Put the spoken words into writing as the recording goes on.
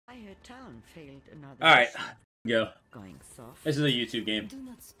entire town failed another. All right, mission. go. Going soft. This is a YouTube game. Do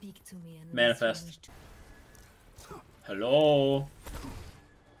not speak to me unless Manifest. you wish Hello.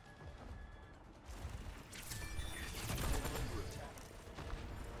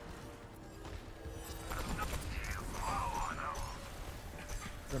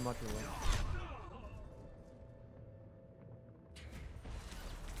 They're much away.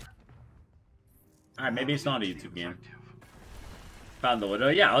 Alright, maybe it's not a YouTube game. Found the Widow.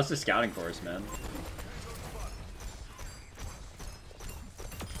 Yeah, it's a scouting course, man.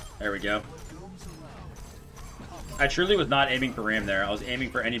 There we go. I truly was not aiming for Ram there. I was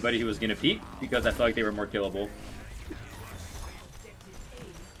aiming for anybody who was going to peek because I felt like they were more killable.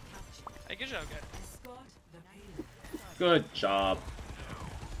 Hey, good job, guys. Good job.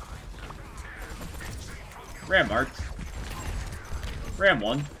 Ram marked. Ram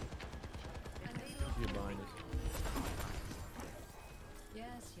won. yes,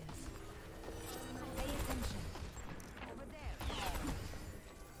 yes. Pay attention. Over there.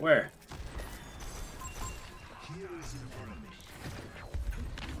 Where?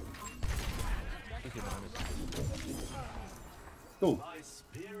 Cool.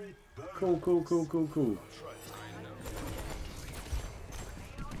 Cool.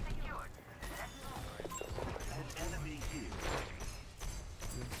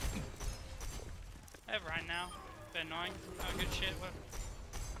 I have Ryan now. Been annoying. Oh, good shit. What?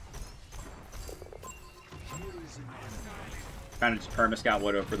 Kind of just perma-scout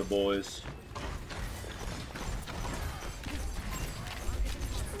Widow for the boys.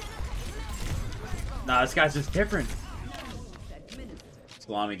 Nah, this guy's just different.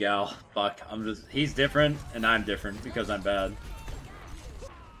 Salami gal. Fuck. He's different, and I'm different because I'm bad.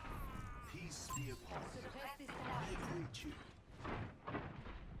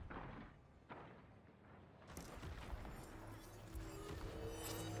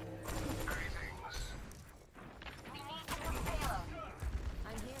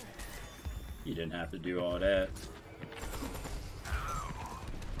 You didn't have to do all that.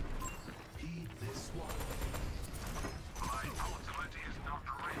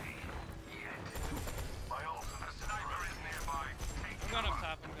 I'm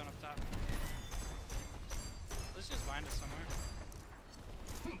going up top. Let's just find us somewhere.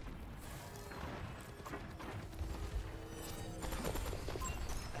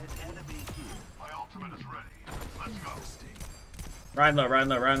 Ryan low. Ryan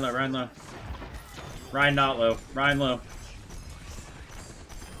not low. Ryan low.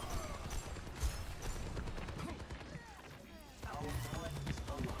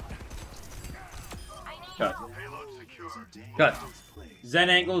 Cut. Zen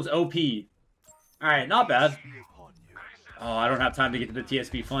angles OP. Alright, not bad. Oh, I don't have time to get to the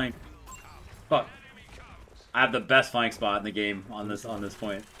TSP flank. Fuck. I have the best flank spot in the game on this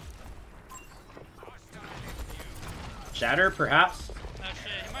point. Shatter, perhaps? Oh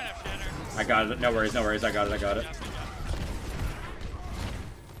shit, he might have Shatter. I got it. No worries. I got it.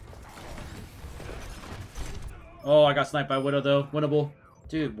 Oh, I got sniped by Widow, though. Winnable.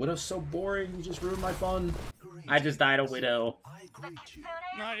 Dude, Widow's so boring. You just ruined my fun. I just died a Widow.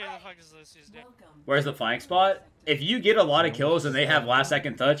 No idea the fuck is this dude. Where's the flank spot? If you get a lot of kills and they have last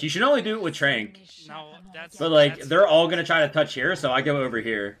second touch, you should only do it with Trank. No, that's... But, like, they're all gonna try to touch here, so I go over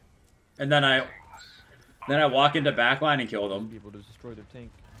here. And then I walk into backline and kill them. People to destroy their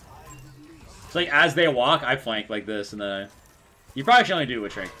tank. It's like, as they walk, I flank like this, and then You probably should only do it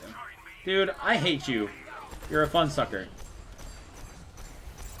with Trank, though. Dude, I hate you. You're a fun sucker.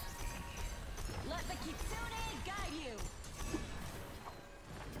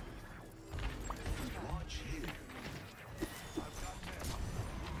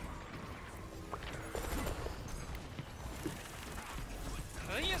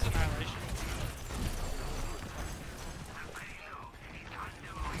 I think he has Annihilation.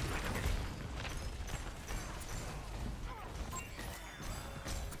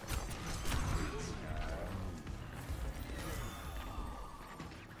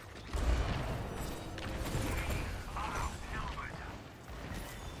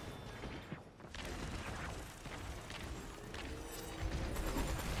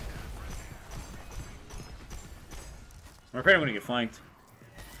 I'm afraid I'm gonna get flanked.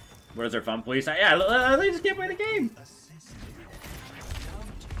 Where's their fun, please? Yeah, they just can't play the game.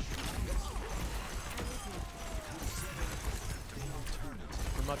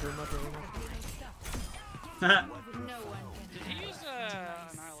 Did he use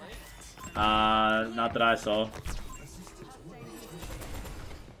Annihilate? Not that I saw.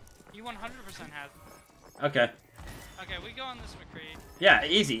 You 100% had. Okay. Okay, we go on this McCree. Yeah,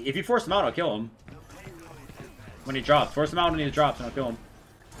 easy. If you force him out, I'll kill him. When he drops. Force him out when he drops and I'll kill him.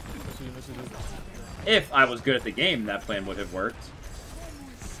 If I was good at the game, that plan would have worked.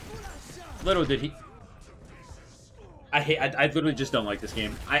 Little did he... I literally just don't like this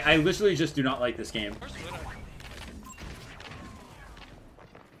game. I literally just do not like this game. Where's Widow?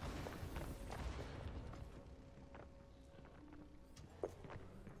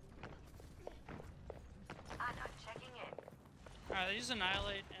 Alright, they use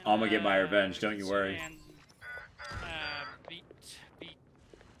Annihilate and, I'm gonna get my revenge, don't you worry. And, beat.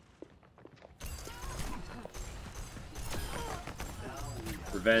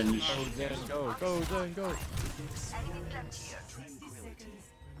 Revenge. Go, Zen, go, go, Zen, go.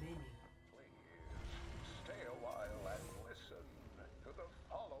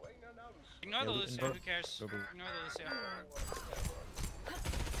 Ignore the Yeah, Lucio, who cares? Go, go. Ignore the Lucio.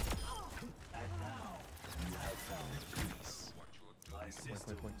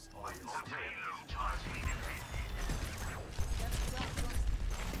 Point.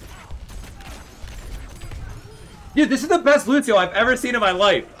 Dude, this is the best Lucio I've ever seen in my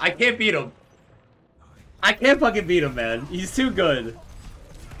life. I can't beat him. I can't fucking beat him, man. He's too good.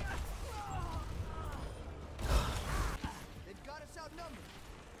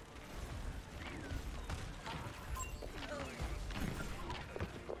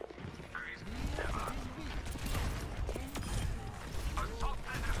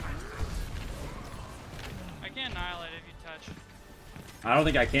 I can't annihilate if you touch. I don't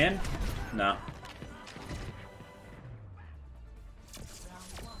think I can. No.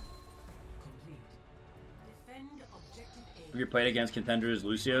 Have you played against contenders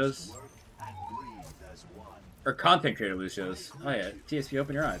Lucios? Or content creator Lucios? Oh yeah, TSP,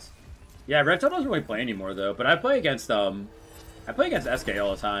 open your eyes. Yeah, Reptile doesn't really play anymore though, but I play against SK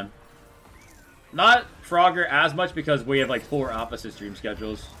all the time. Not Frogger as much because we have like 4 opposite stream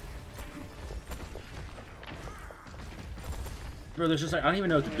schedules. Bro, there's just like I don't even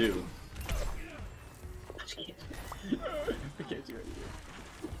know what to do. I just can't. I can't do anything.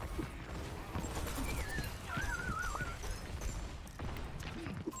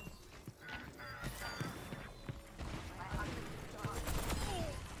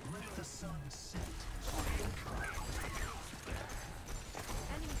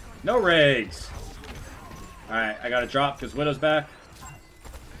 No rigs. Alright, I gotta drop because Widow's back.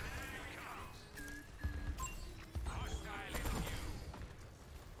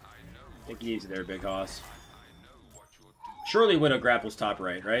 Take it easy there, Big Hoss. Surely Widow grapples top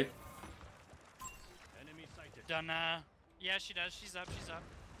right? Done, yeah, she does. She's up.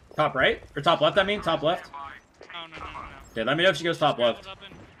 Top right? Or top left, I mean? Top left? Oh, no. Okay, let me know if she goes top left.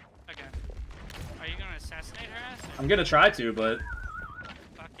 Okay. Are you gonna assassinate her ass? I'm gonna try to, but...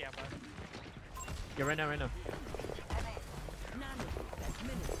 Fuck yeah, bud. Yeah, right now.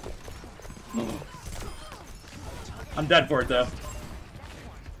 I'm dead for it, though.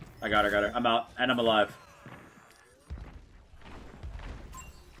 I got her. I'm out, and I'm alive.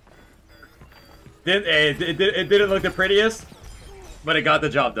 It didn't look the prettiest, but it got the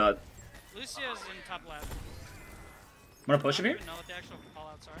job done. Lucio's in top left. Wanna push him I here? don't even know what the actual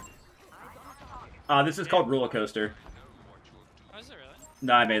callouts are. This is called Roller Coaster. Oh, is it really?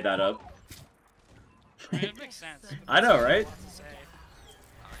 No, I made that up. I mean, it makes sense. I know, right? To say.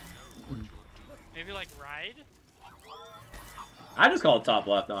 Maybe like ride? I just call it top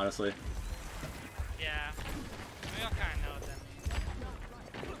left, honestly. Yeah. We all kind of know what that means.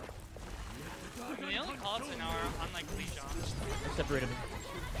 I mean, the only callouts I know are on like Legion. Separate him.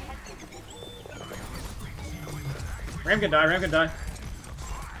 Ram can die.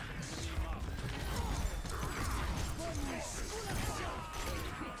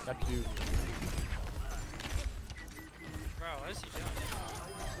 Got you. Bro, what is he doing?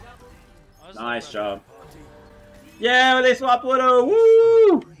 Nice job. Yeah, they swapped Widow.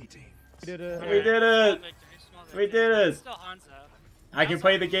 Woo! We did it. We did it. We did it. Still Hanzo. I can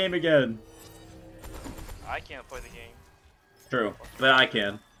play the game again. I can't play the game. True, but I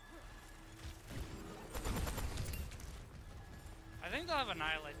can. I think they'll have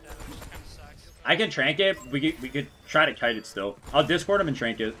Annihilate though, which kind of sucks. I can trank it. We could try to kite it still. I'll Discord him and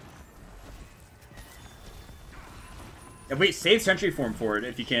trank it. And wait, save Sentry Form for it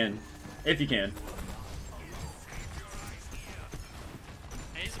if you can. If you can.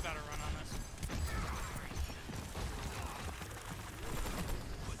 Hey, he's about to run on this.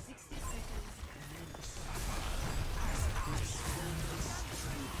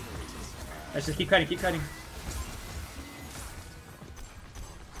 Let's just keep kiting.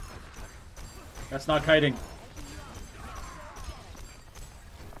 That's not kiting.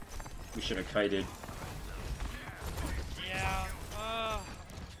 We should have kited. Yeah,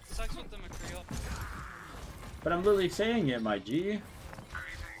 sucks with the McCreel. But I'm literally saying it, my G.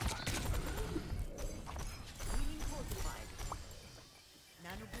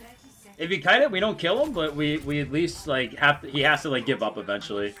 If he kite it, we don't kill him, but we at least like have to, he has to like give up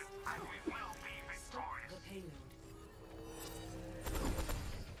eventually.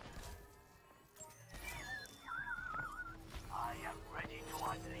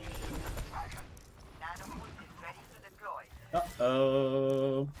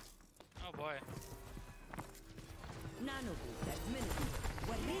 Uh-oh. Oh boy.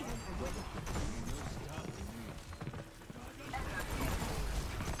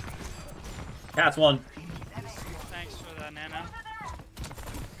 Cat's one. Thanks for the nano.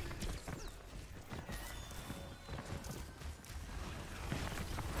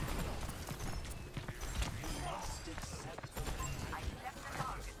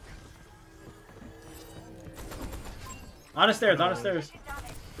 On the stairs, on the stairs.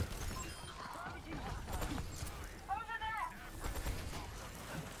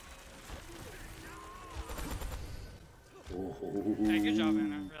 Hey, good job,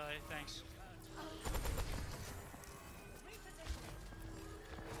 Anna. Really, thanks.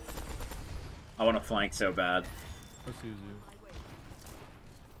 I want to flank so bad. Let's use you.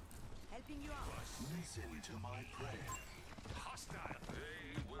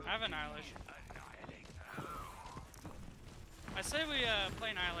 I have Annihilation. I say we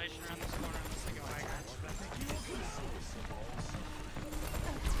play Annihilation around this corner unless they go high ground.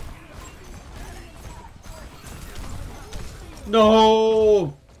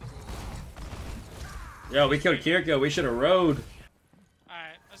 No! Yo, we killed Kiriko. We should have rode.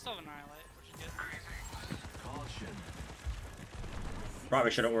 Alright, I still have Annihilate, which is good.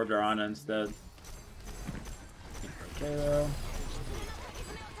 Probably should have ordered her on instead. Okay, though.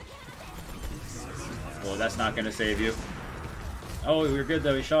 Well, that's not going to save you. Oh, we were good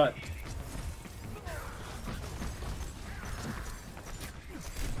though. He shot.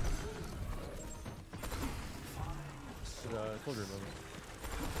 Soldier moment.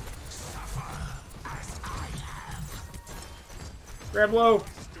 Grab low.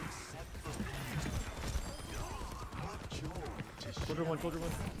 Soldier one, soldier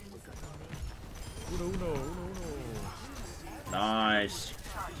one. Uno. Nice.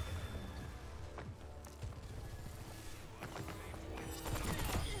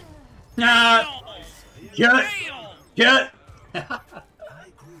 Nah. Get.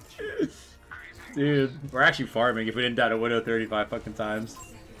 Dude, we're actually farming if we didn't die to Widow 35 fucking times.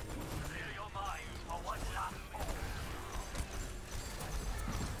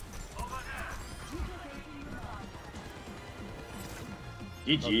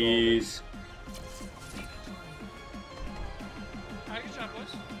 GG's. Alright, good job,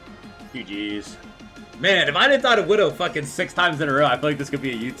 boys. GG's. Man, if I didn't die to Widow fucking 6 times in a row, I feel like this could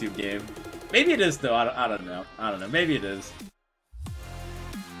be a YouTube game. Maybe it is though. I don't know. Maybe it is.